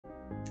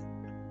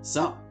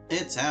So,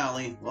 it's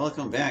Hallie.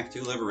 Welcome back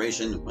to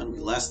Liberation. When we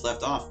last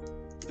left off,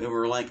 we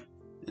were like,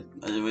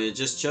 we had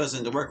just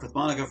chosen to work with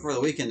Monica for the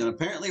weekend, and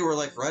apparently we're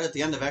like right at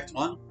the end of Act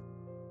 1.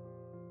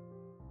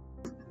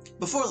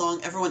 Before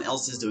long, everyone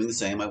else is doing the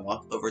same. I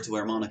walk over to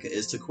where Monica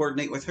is to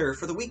coordinate with her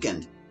for the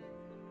weekend.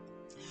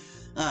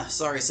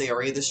 Sorry,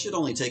 Sayori, this should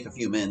only take a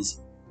few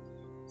minutes.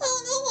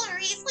 Oh, no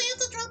worries. I have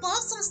to drop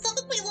off some stuff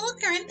at my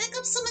locker and pick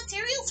up some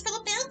materials for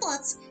the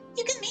pamphlets.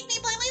 You can meet me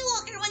by my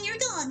locker when you're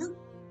done.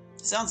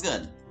 Sounds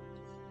good.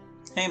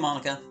 Hey,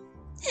 Monica.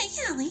 Hey,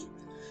 Hallie.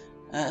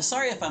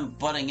 Sorry if I'm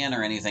butting in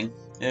or anything,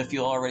 if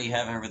you already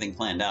have everything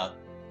planned out.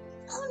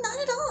 Oh, not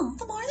at all.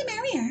 The more the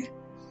merrier.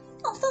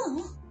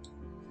 Although...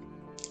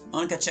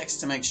 Monica checks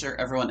to make sure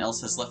everyone else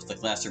has left the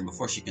classroom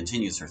before she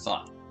continues her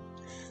thought.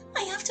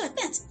 I have to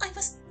admit, I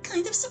was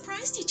kind of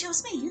surprised you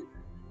chose me.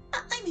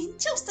 I mean,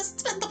 chose to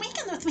spend the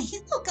weekend with me.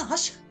 Oh,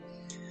 gosh.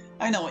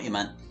 I know what you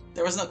meant.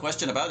 There was no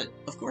question about it.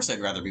 Of course I'd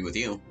rather be with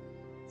you.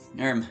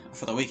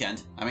 For the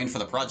weekend. I mean, for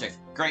the project.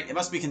 Great, it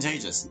must be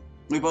contagious.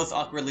 We both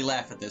awkwardly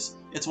laugh at this.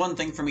 It's one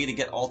thing for me to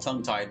get all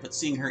tongue-tied, but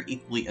seeing her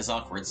equally as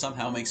awkward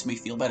somehow makes me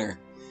feel better.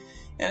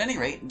 At any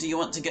rate, do you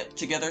want to get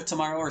together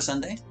tomorrow or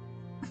Sunday?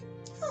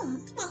 Well,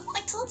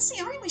 I told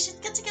Sayori we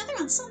should get together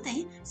on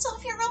Sunday, so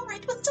if you're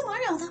alright with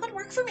tomorrow, that would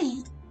work for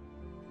me.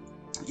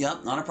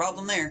 Yep, not a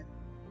problem there.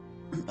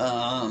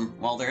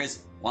 Well, there is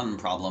one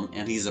problem,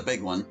 and he's a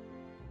big one.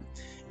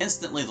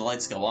 Instantly, the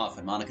lights go off,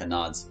 and Monica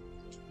nods.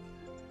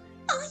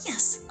 Ah,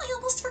 yes, I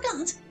almost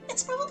forgot.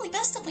 It's probably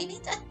best if we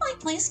meet at my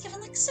place,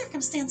 given the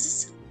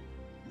circumstances.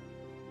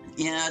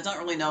 Yeah, I don't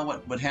really know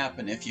what would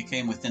happen if you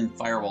came within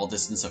firewall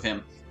distance of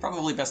him.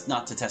 Probably best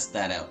not to test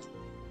that out.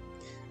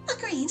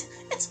 Agreed.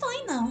 It's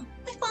fine, though.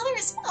 My father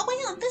is away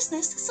on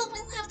business, so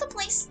we'll have the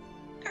place...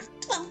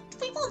 well,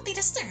 we won't be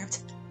disturbed.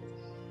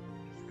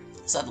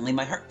 Suddenly,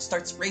 my heart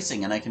starts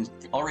racing, and I can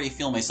already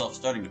feel myself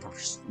starting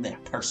to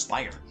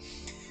perspire.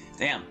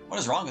 Damn, what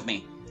is wrong with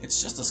me?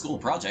 It's just a school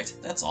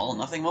project, that's all,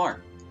 nothing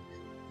more.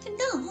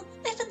 No,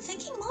 I've been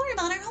thinking more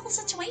about our whole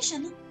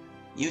situation.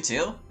 You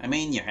too? I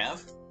mean, you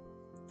have?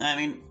 I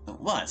mean,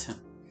 what?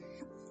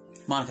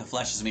 Monica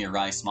flashes me a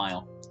wry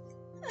smile.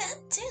 That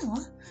too.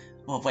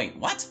 Well, wait,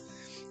 what?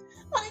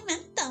 What I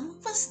meant, though,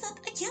 was that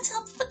I can't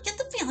help but get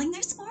the feeling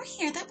there's more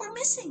here that we're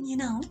missing, you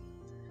know?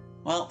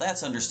 Well,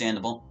 that's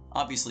understandable.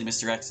 Obviously,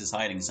 Mr. X is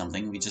hiding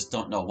something, we just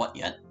don't know what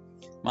yet.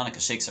 Monica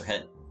shakes her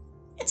head.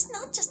 It's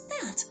not just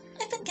that.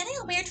 I've been getting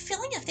a weird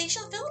feeling of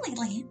deja vu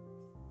lately.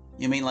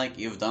 You mean like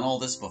you've done all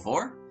this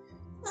before?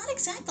 Not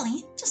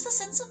exactly. Just a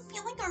sense of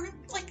feeling or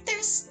like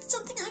there's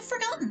something I've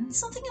forgotten.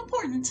 Something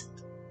important.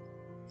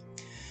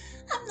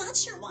 I'm not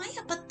sure why,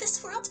 but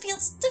this world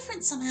feels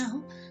different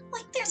somehow.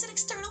 Like there's an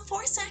external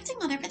force acting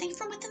on everything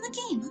from within the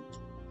game.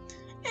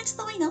 And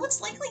though I know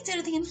it's likely due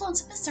to the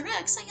influence of Mr.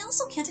 X, I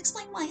also can't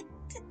explain why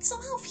it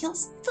somehow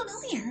feels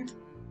familiar.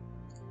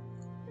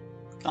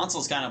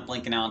 Console's kind of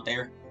blinking out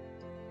there.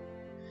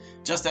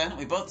 Just then,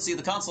 we both see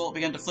the console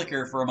begin to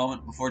flicker for a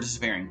moment before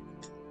disappearing.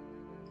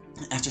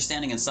 After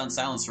standing in stunned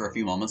silence for a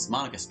few moments,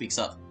 Monica speaks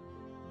up.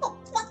 Oh,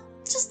 what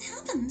just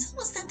happened?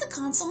 Was that the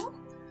console?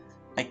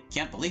 I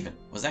can't believe it.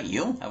 Was that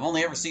you? I've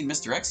only ever seen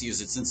Mr. X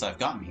use it since I've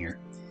gotten here.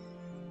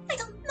 I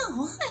don't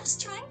know. I was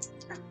trying to,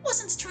 or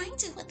wasn't trying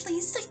to, at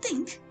least, I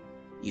think.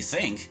 You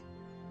think?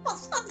 Well,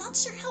 I'm not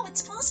sure how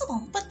it's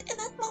possible, but in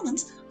that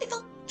moment, I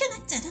felt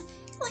connected,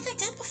 like I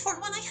did before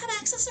when I had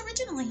access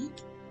originally.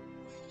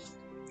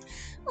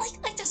 Like,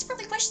 I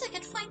desperately wished I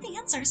could find the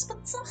answers,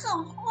 but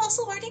somehow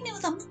also already knew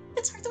them.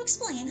 It's hard to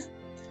explain.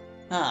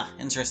 Ah,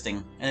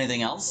 interesting.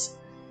 Anything else?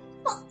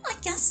 Well, I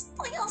guess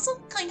I also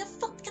kind of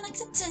felt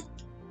connected to...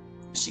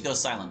 She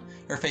goes silent.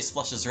 Her face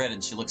flushes red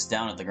and she looks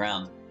down at the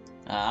ground.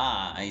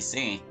 Ah, I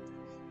see.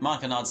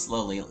 Monica nods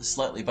slowly,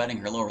 slightly biting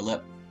her lower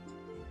lip.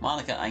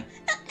 Monica,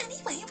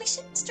 Anyway, we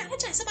should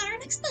strategize about our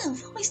next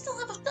move. We still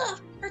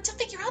have to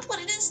figure out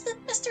what it is that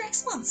Mr.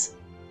 X wants.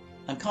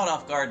 I'm caught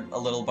off guard a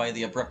little by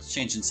the abrupt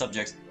change in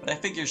subject, but I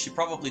figure she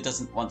probably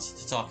doesn't want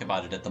to talk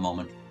about it at the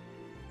moment.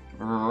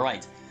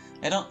 Right.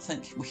 I don't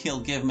think he'll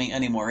give me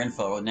any more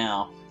info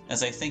now,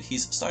 as I think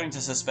he's starting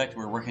to suspect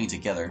we're working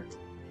together.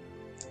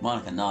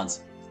 Monica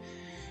nods.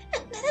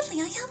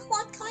 Admittedly, I have a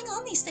lot going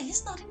on these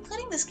days, not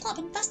including this club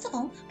and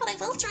festival, but I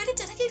will try to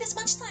dedicate as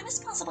much time as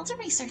possible to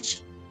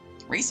research.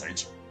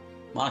 Research?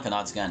 Monica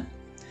nods again.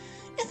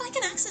 If I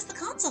can access the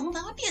console,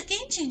 that would be a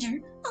game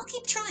changer. I'll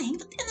keep trying,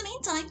 but in the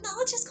meantime,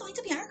 knowledge is going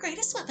to be our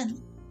greatest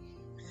weapon.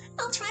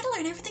 I'll try to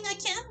learn everything I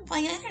can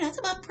via internet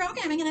about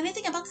programming and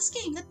anything about this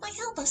game that might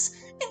help us,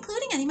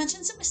 including any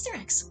mentions of Mr.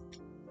 X.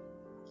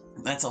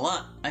 That's a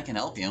lot. I can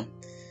help you.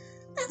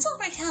 That's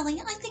alright, Hallie.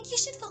 I think you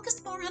should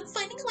focus more on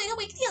finding a way to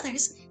wake the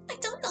others. I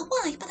don't know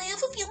why, but I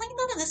have a feeling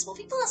none of this will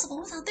be possible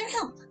without their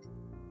help.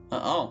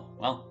 Oh,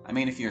 well, I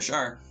mean if you're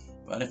sure.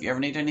 But if you ever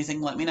need anything,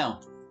 let me know.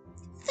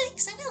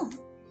 Thanks, I will.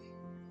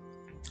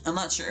 I'm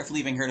not sure if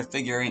leaving her to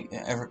figuring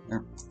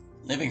everything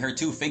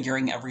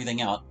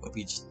out would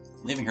be just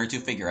leaving her to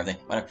figure everything.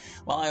 Whatever.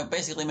 While I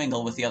basically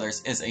mingle with the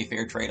others is a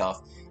fair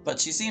trade-off, but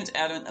she seemed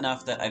adamant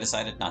enough that I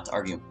decided not to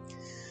argue.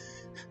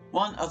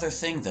 One other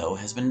thing, though,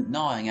 has been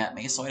gnawing at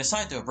me, so I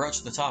decided to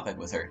broach the topic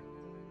with her.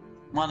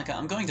 Monica,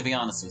 I'm going to be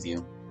honest with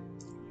you.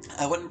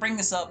 I wouldn't bring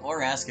this up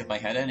or ask if I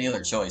had any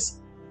other choice.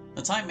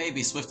 The time may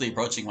be swiftly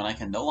approaching when I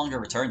can no longer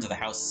return to the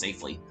house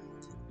safely.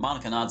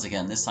 Monica nods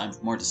again, this time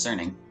more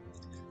discerning.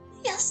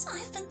 Yes,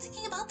 I've been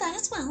thinking about that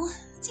as well.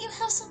 Do you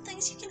have some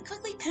things you can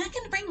quickly pack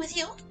and bring with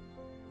you?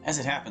 As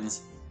it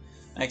happens,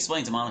 I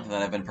explained to Monica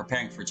that I've been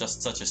preparing for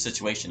just such a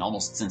situation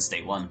almost since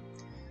day one.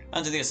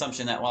 Under the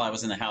assumption that while I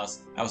was in the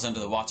house, I was under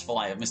the watchful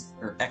eye of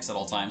Mr. X at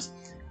all times,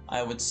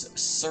 I would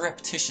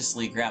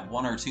surreptitiously grab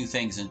one or two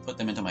things and put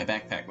them into my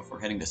backpack before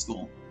heading to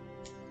school.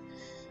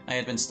 I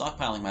had been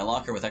stockpiling my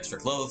locker with extra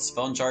clothes,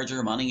 phone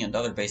charger, money, and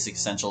other basic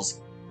essentials.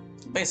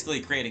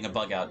 Basically creating a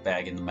bug-out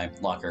bag in my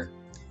locker.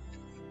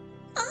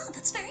 Oh,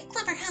 that's very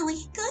clever,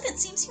 Hallie. Good, it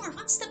seems you were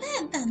one step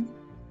ahead, then.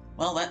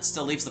 Well, that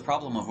still leaves the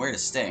problem of where to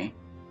stay.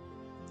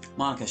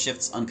 Monica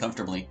shifts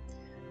uncomfortably.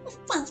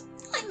 Well,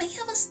 I may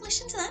have a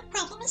solution to that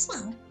problem as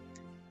well.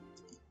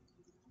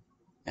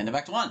 End of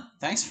Act 1.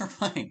 Thanks for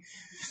playing.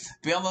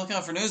 Be on the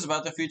lookout for news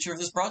about the future of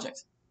this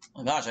project.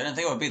 Oh gosh, I didn't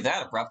think it would be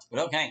that abrupt, but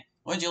okay.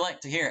 What would you like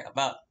to hear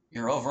about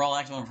your overall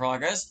Act 1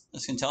 progress?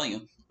 This can tell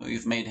you who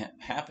you've made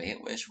happy,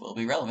 which will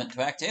be relevant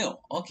to Act 2.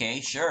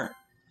 Okay, sure.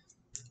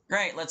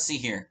 Great, let's see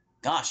here.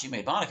 Gosh, you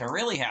made Monica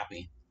really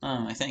happy.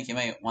 I think you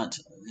may want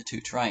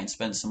to try and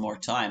spend some more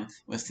time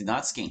with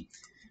Natsuki.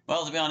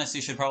 Well, to be honest,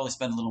 you should probably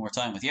spend a little more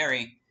time with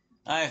Yuri.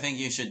 I think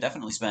you should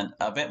definitely spend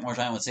a bit more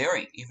time with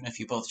Sayori, even if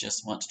you both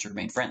just want to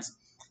remain friends.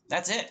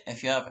 That's it.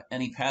 If you have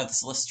any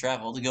paths less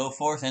traveled, go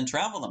forth and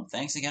travel them.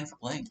 Thanks again for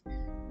playing.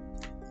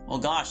 Well,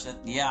 gosh,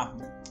 yeah.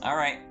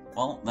 Alright,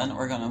 well, then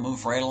we're going to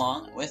move right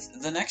along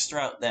with the next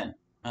route, then.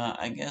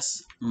 I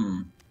guess,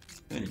 who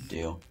to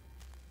do?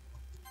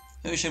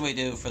 Who should we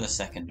do for the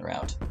second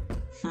route?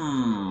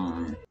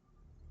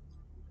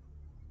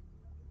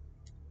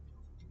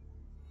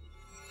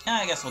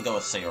 I guess we'll go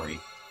with Sayori.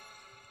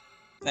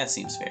 That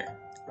seems fair.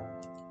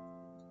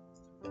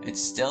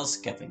 It's still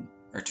skipping,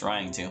 or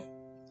trying to.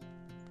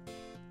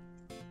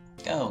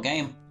 Go,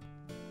 game.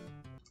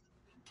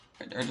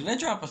 Or did I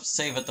drop a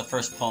save at the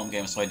first poem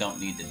game so I don't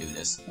need to do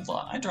this? Hold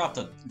on, I dropped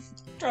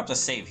a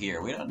save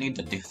here. We don't need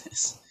to do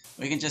this.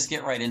 We can just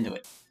get right into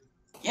it.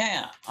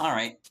 Yeah,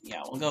 alright.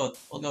 Yeah, we'll go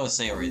with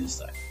Sayori this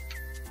time.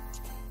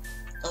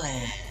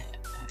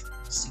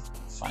 Let's see if we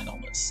can find all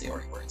the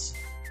Sayori words.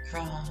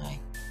 Cry.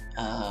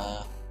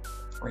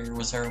 Prayer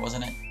was her,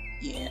 wasn't it?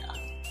 Yeah.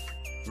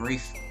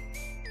 Grief.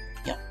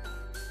 Yep.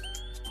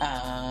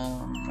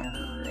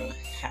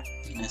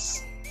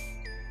 Happiness.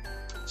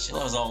 She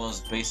loves all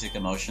those basic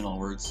emotional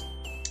words.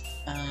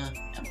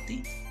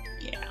 Empty.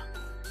 Yeah.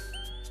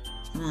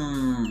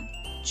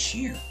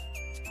 Cheer.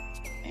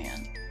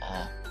 And,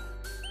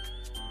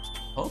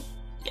 hope?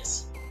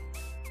 Yes.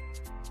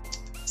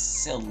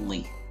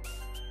 Silly.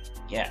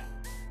 Yeah.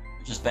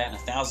 We're just batting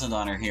 1,000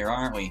 on her here,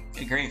 aren't we?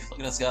 Good grief, look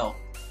at us go.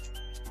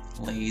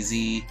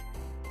 Lazy.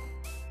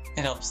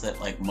 It helps that,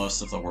 like,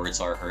 most of the words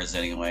are hers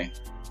anyway.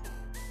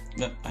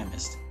 But I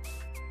missed.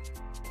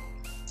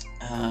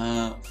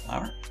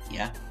 Flower?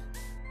 Yeah.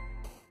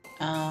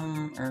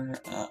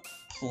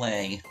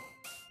 Play.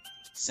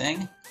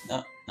 Sing?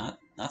 No,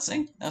 not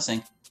sing? No,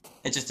 sing.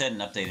 It just hadn't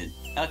updated.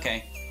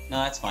 Okay. No,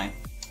 that's fine.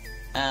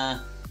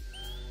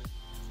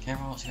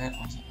 Careful, cigarette,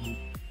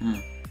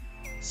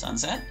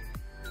 Sunset?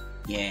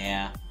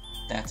 Yeah,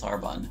 that's our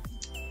bun.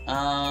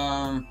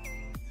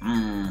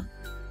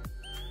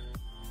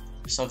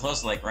 We're so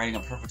close to, like, writing a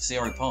perfect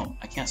Sayori poem.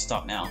 I can't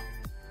stop now.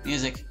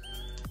 Music.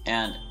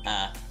 And,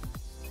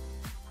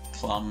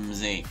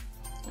 clumsy.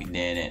 We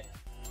did it.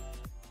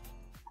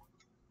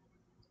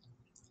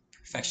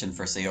 Perfection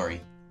for Sayori.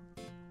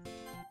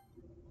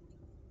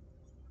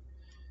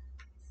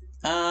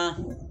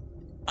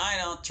 I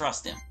don't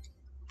trust him.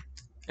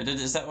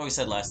 Is that what we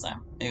said last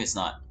time? Maybe it's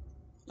not.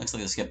 Looks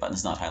like the skip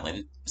button's not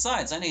highlighted.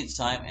 Besides, I need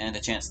time and a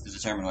chance to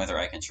determine whether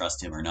I can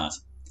trust him or not.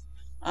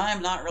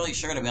 I'm not really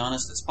sure, to be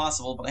honest. It's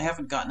possible, but I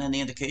haven't gotten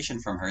any indication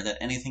from her that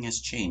anything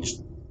has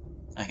changed.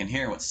 I can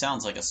hear what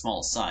sounds like a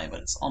small sigh, but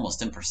it's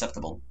almost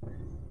imperceptible.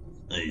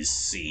 I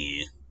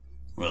see.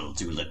 Well,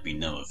 do let me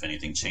know if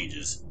anything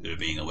changes. Her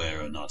being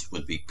aware or not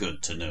would be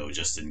good to know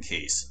just in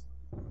case.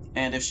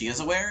 And if she is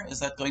aware, is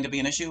that going to be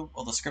an issue?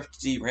 Will the script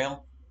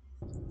derail?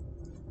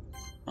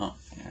 Oh,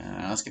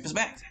 skip is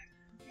back.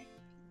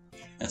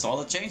 That's all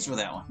that changed with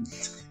that one.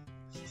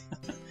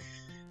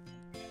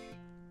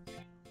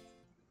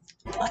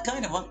 I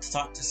kind of want to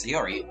talk to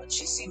Sayori, but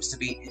she seems to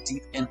be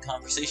deep in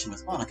conversation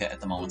with Monica at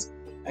the moment.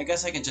 I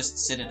guess I can just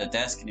sit at a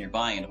desk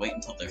nearby and wait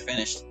until they're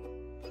finished.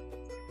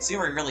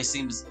 Sayori really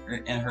seems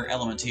in her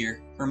element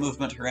here. Her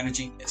movement, her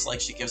energy, it's like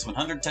she gives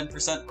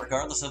 110%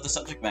 regardless of the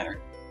subject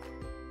matter.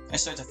 I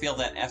start to feel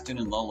that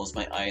afternoon lull as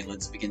my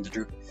eyelids begin to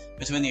droop.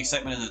 Between the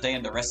excitement of the day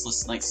and the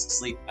restless night's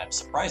sleep, I'm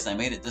surprised I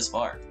made it this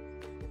far.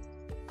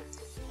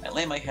 I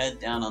lay my head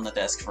down on the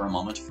desk for a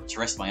moment to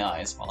rest my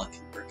eyes while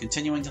we're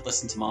continuing to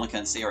listen to Monica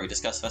and Sayori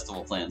discuss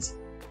festival plans.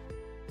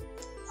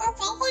 Our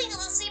role-playing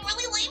doesn't seem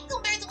really lame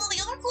compared to all the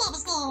other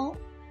clubs, though.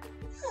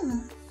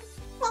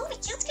 Well, we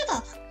can't give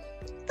up.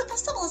 The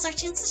festival is our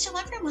chance to show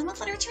everyone what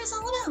literature is all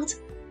about.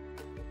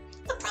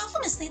 The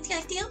problem is that the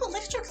idea of a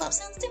literature club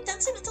sounds too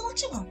dense and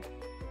intellectual.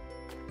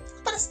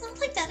 But it's not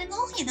like that at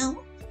all, you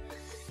know?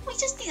 We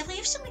just need a way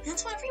of showing that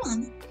to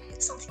everyone.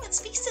 Something that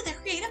speaks to their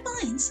creative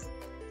minds.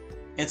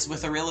 It's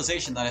with the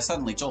realization that I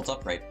suddenly jolt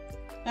upright.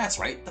 That's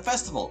right, the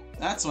festival!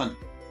 That's when...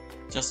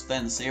 Just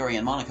then, Sayori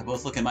and Monica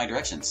both look in my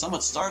direction,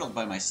 somewhat startled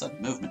by my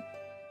sudden movement.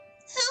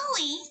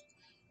 Holly!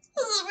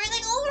 Is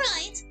everything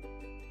alright?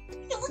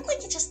 You look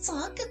like you just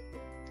saw a good...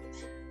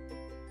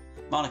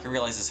 Monica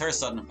realizes her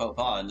sudden faux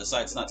pas and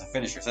decides not to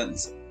finish her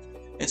sentence.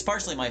 It's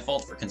partially my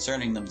fault for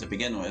concerning them to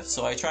begin with,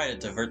 so I try to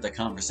divert the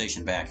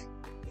conversation back.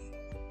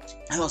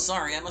 Oh,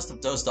 sorry, I must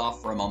have dozed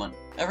off for a moment.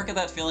 Ever get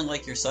that feeling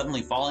like you're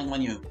suddenly falling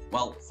when you,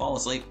 well, fall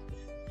asleep?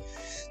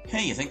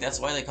 Hey, you think that's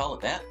why they call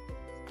it that?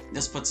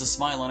 This puts a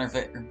smile on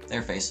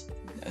their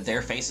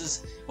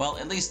faces? Well,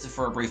 at least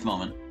for a brief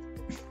moment.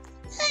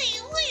 Hey,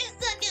 wait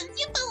a second,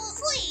 you fell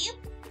asleep!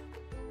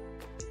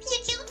 You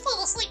can't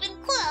fall asleep in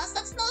class,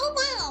 that's not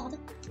allowed!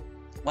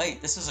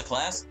 Wait, this is a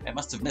class? I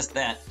must have missed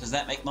that. Does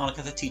that make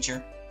Monica the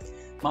teacher?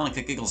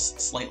 Monica giggles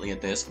slightly at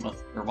this,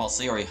 while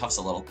Sayori huffs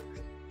a little.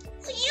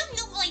 You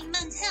know what I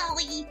meant,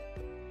 Hallie!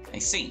 I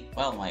see.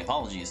 Well, my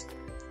apologies.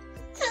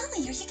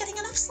 Hallie, are you getting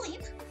enough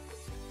sleep?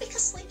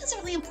 Because sleep is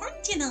really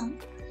important, you know.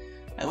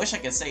 I wish I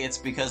could say it's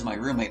because my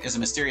roommate is a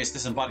mysterious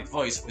disembodied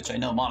voice, which I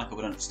know Monica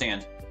would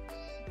understand.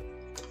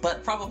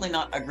 But probably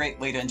not a great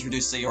way to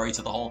introduce Sayori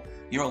to the whole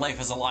 "your life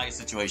is a lie"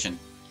 situation.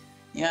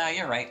 Yeah,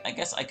 you're right. I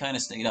guess I kinda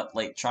stayed up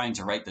late trying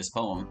to write this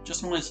poem.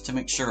 Just wanted to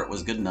make sure it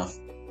was good enough.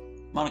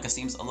 Monica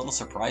seems a little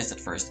surprised at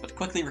first, but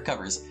quickly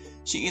recovers.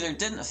 She either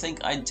didn't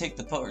think I'd take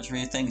the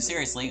poetry thing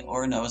seriously,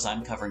 or knows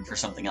I'm covering for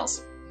something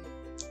else.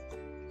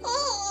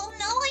 Oh,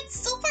 now I'm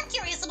super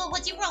curious about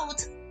what you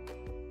wrote.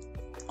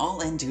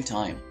 All in due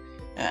time.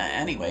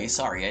 Anyway,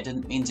 sorry, I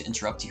didn't mean to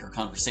interrupt your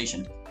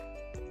conversation.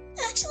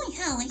 Actually,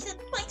 Hallie, it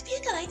might be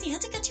a good idea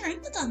to get your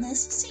input on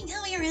this, seeing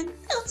how you're an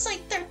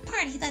outside third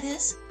party, that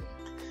is.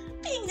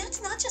 Being new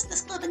to not just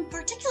this club in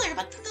particular,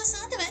 but from the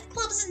sound of it,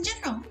 clubs in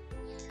general.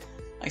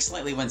 I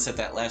slightly winced at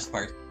that last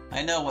part.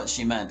 I know what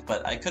she meant,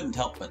 but I couldn't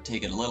help but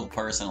take it a little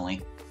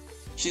personally.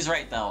 She's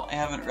right though, I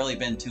haven't really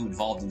been too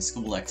involved in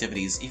school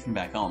activities, even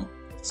back home.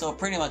 So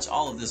pretty much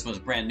all of this was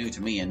brand new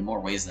to me in more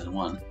ways than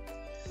one.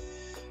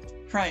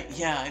 Right,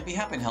 yeah, I'd be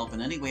happy to help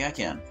in any way I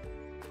can.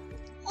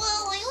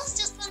 Well, I was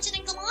just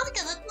mentioning to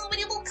Monica that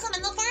nobody will come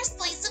in the first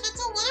place if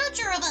it's a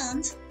literature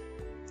event.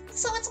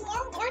 So it's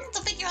more important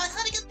to figure out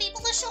how to get people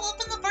to show up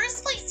in the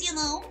first place, you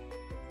know?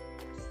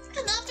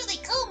 And after they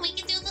come, we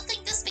can do the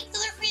thing to speak to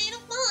their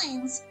creative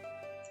minds.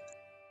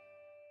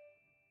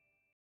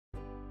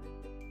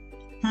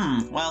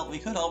 Well, we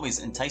could always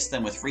entice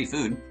them with free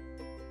food.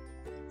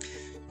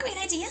 Great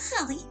idea,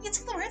 Hallie. You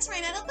took the words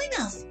right out of my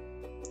mouth.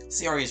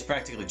 Sayori is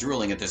practically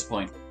drooling at this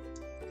point.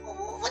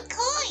 What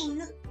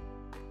kind?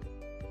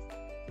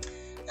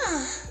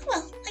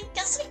 Well, I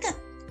guess we could.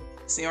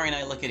 Sayori and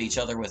I look at each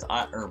other with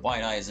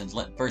wide eyes and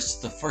let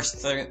burst the first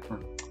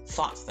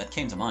thought that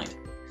came to mind.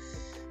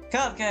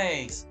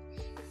 Cupcakes!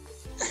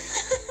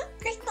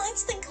 Great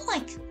minds think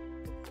alike.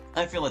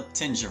 I feel a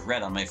tinge of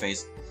red on my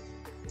face.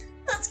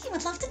 Natsuki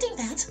would love to do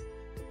that.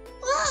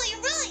 Wow,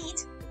 you're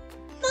right!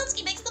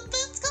 Natsuki makes the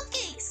best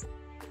cupcakes!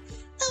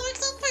 That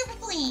works out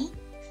perfectly!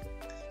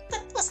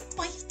 But wasn't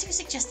why you two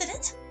suggested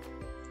it?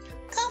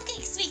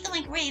 Cupcakes speak to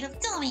my creative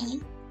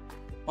tummy.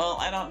 Well,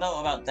 I don't know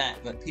about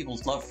that, but people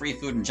love free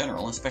food in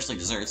general, especially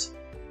desserts.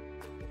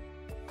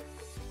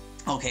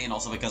 Okay, and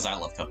also because I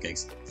love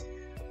cupcakes.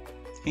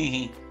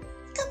 Hehe.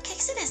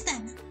 Cupcakes it is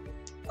then.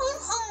 I'm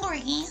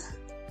hungry.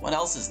 What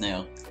else is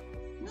new?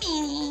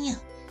 Me.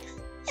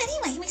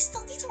 Anyway, we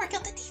still need to work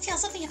out the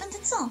details of the event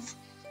itself.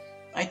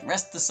 I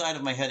rest the side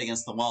of my head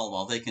against the wall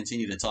while they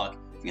continue to talk,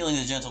 feeling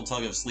the gentle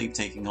tug of sleep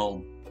taking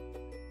hold.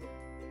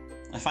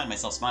 I find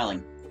myself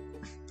smiling.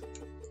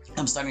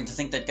 I'm starting to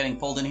think that getting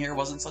pulled in here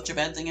wasn't such a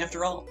bad thing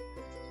after all.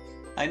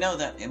 I know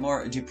that a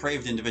more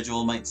depraved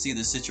individual might see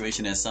this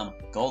situation as some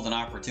golden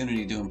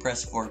opportunity to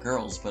impress 4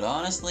 girls, but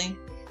honestly,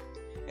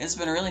 it's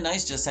been really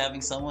nice just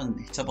having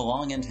someone to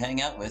belong and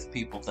hang out with,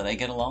 people that I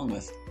get along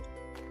with.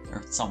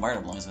 Or somewhere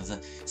to belong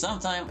with.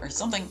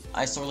 Something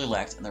I sorely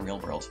lacked in the real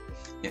world.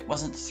 It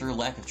wasn't through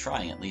lack of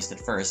trying, at least at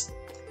first.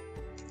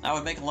 I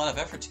would make a lot of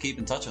effort to keep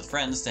in touch with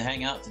friends, to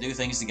hang out, to do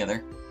things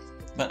together.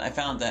 But I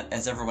found that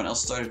as everyone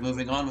else started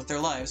moving on with their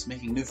lives,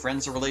 making new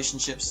friends or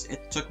relationships,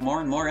 it took more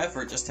and more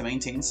effort just to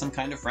maintain some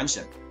kind of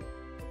friendship.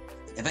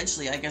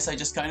 Eventually, I guess I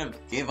just kind of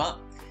gave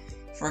up.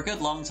 For a good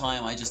long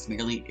time, I just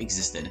merely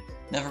existed,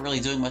 never really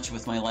doing much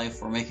with my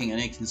life or making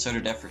any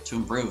concerted effort to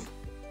improve.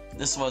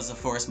 This was, of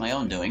course, my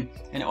own doing,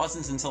 and it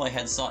wasn't until I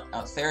had sought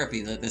out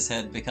therapy that this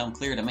had become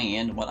clear to me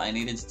and what I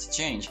needed to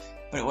change,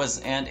 but it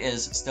was and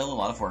is still a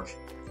lot of work.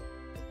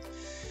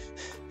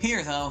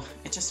 Here, though,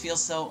 it just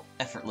feels so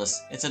effortless.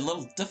 It's a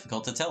little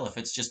difficult to tell if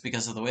it's just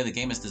because of the way the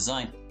game is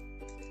designed,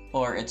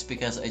 or it's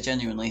because I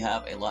genuinely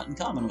have a lot in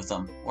common with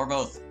them, or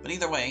both. But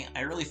either way,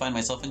 I really find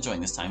myself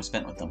enjoying this time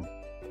spent with them.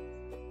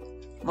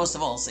 Most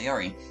of all,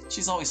 Sayori.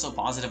 She's always so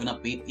positive and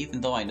upbeat,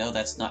 even though I know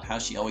that's not how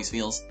she always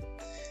feels.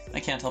 I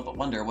can't help but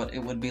wonder what it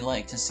would be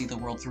like to see the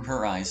world through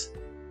her eyes.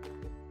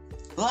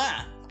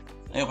 Ah!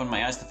 I opened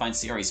my eyes to find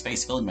Sayori's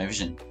face filling my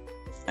vision.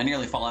 I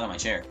nearly fall out of my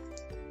chair.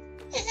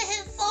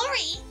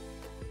 Sorry.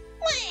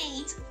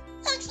 Wait.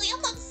 Actually,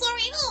 I'm not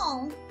sorry at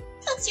all.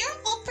 That's your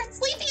fault for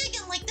sleeping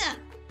again like that.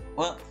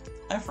 Well,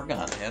 I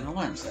forgot I had an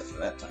alarm set for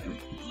that time.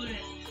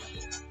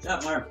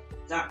 Stop, alarm.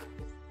 Stop.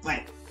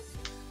 Wait.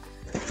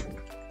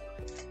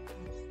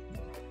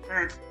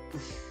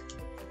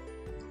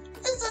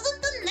 This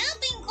isn't the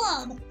napping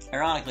club.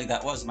 Ironically,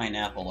 that was my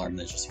nap alarm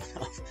that just went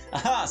off.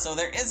 Aha, so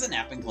there is a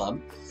napping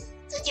club.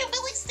 Did you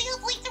really stay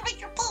up late to write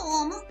your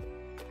poem?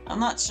 I'm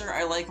not sure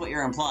I like what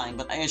you're implying,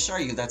 but I assure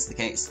you that's the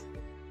case.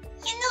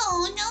 You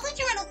know, now that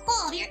you're in a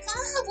club, you're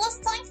gonna have less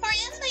time for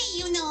anime,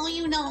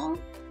 you know.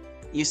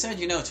 You said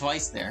you know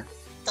twice there.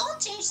 Don't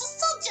change the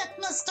subject,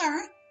 mister.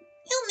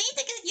 You'll need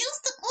to get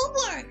used to club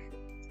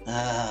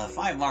work.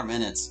 5 more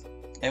minutes.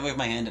 I waved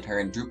my hand at her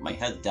and drooped my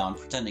head down,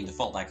 pretending to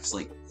fall back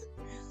asleep.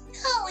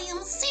 Holly,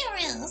 I'm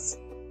serious.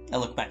 I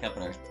looked back up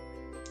at her.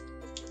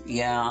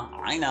 Yeah,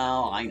 I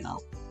know.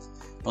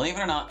 Believe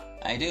it or not,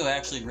 I do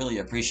actually really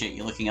appreciate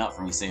you looking out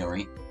for me,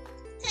 Sayori.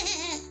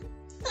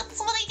 That's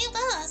what I do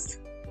best.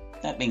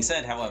 That being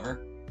said,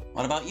 however,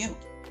 what about you?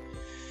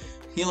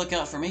 You look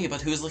out for me,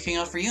 but who's looking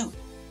out for you?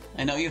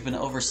 I know you've been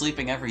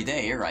oversleeping every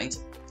day, right?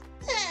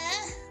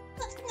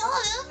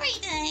 Not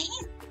every day.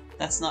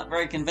 That's not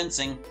very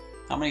convincing.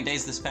 How many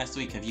days this past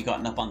week have you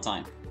gotten up on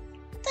time?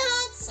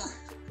 It's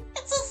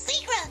a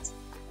secret.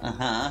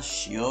 Uh-huh,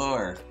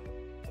 sure.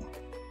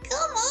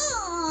 Come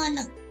on.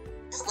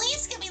 At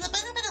least give me the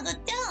benefit of the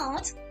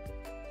doubt.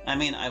 I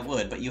mean, I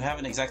would, but you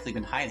haven't exactly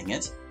been hiding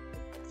it.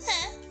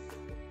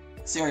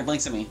 Sayori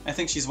blinks at me. I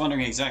think she's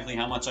wondering exactly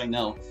how much I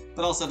know,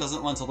 but also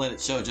doesn't want to let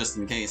it show just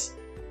in case.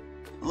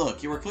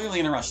 Look, you were clearly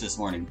in a rush this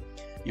morning.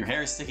 Your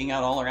hair is sticking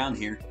out all around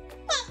here.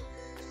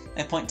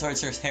 I point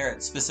towards her hair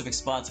at specific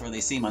spots where they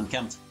seem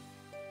unkempt.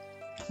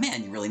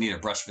 Man, you really need a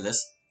brush for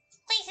this.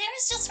 My hair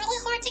is just really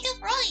hard to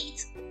get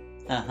right.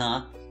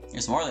 Uh-huh.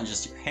 There's more than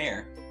just your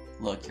hair.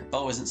 Look, your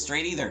bow isn't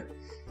straight either.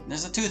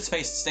 There's a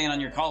toothpaste stain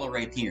on your collar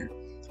right here.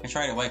 I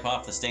try to wipe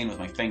off the stain with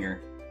my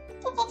finger.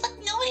 But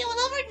nobody would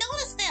ever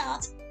notice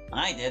that.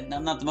 I did, and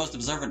I'm not the most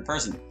observant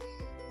person.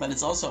 But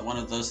it's also one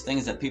of those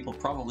things that people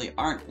probably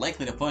aren't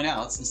likely to point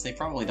out, since they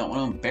probably don't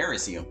want to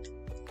embarrass you.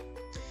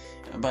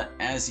 But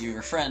as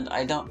your friend,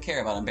 I don't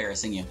care about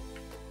embarrassing you.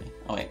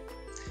 Oh wait.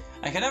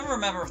 I can never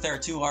remember if there are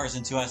 2 R's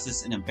and 2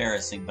 S's in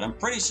embarrassing, but I'm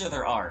pretty sure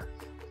there are.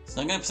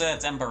 So I'm gonna say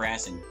that's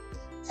embarrassing.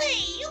 Hey,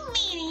 you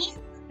meanie.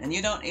 And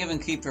you don't even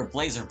keep your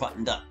blazer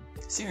buttoned up.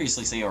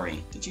 Seriously, Sayori,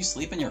 did you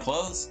sleep in your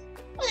clothes?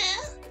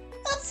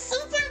 That's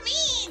super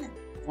mean.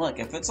 Look,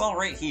 if it's all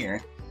right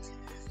here,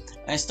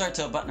 I start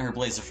to button her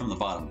blazer from the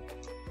bottom.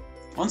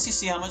 Once you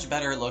see how much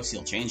better it looks,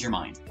 you'll change your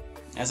mind.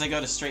 As I go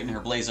to straighten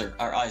her blazer,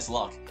 our eyes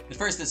lock. At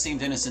first it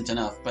seemed innocent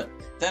enough, but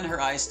then her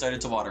eyes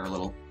started to water a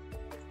little.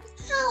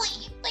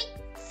 Holly, I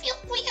feel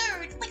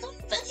weird, like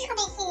I've been here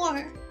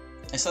before.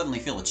 I suddenly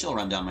feel a chill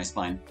run down my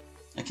spine.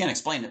 I can't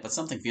explain it, but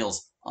something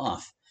feels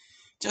off.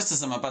 Just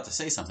as I'm about to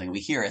say something, we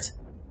hear it.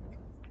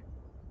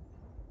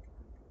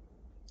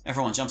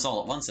 Everyone jumps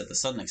all at once at the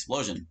sudden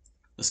explosion.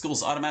 The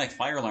school's automatic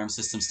fire alarm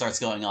system starts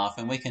going off,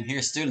 and we can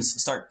hear students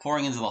start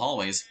pouring into the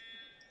hallways.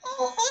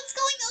 Oh, what's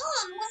going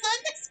on? Was that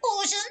an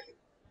explosion?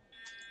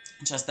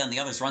 Just then, the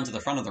others run to the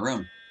front of the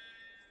room.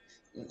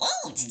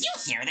 Whoa, did you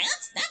hear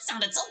that? That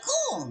sounded so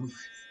cool.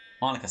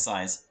 Monica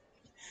sighs.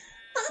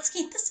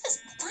 Natsuki, this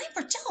isn't the time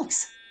for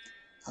jokes.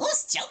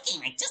 Who's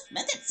joking? I just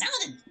meant it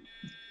sounded...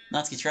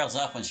 Natsuki trails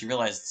off when she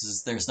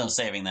realizes there's no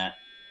saving that.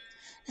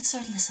 It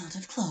certainly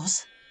sounded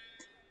close.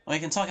 We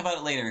can talk about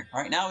it later.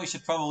 Right now, we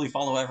should probably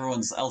follow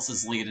everyone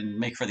else's lead and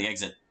make for the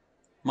exit.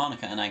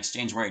 Monica and I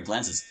exchange worried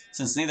glances,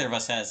 since neither of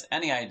us has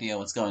any idea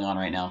what's going on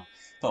right now.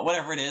 But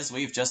whatever it is,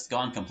 we've just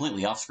gone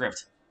completely off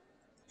script.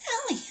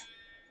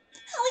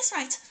 Hallie's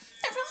right.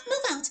 Everyone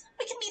move out.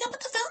 We can meet up at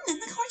the fountain in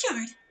the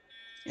courtyard.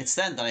 It's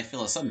then that I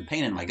feel a sudden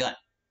pain in my gut.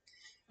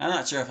 I'm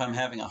not sure if I'm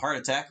having a heart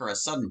attack or a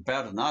sudden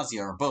bout of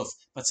nausea or both,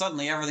 but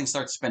suddenly everything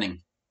starts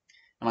spinning.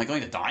 Am I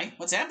going to die?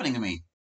 What's happening to me?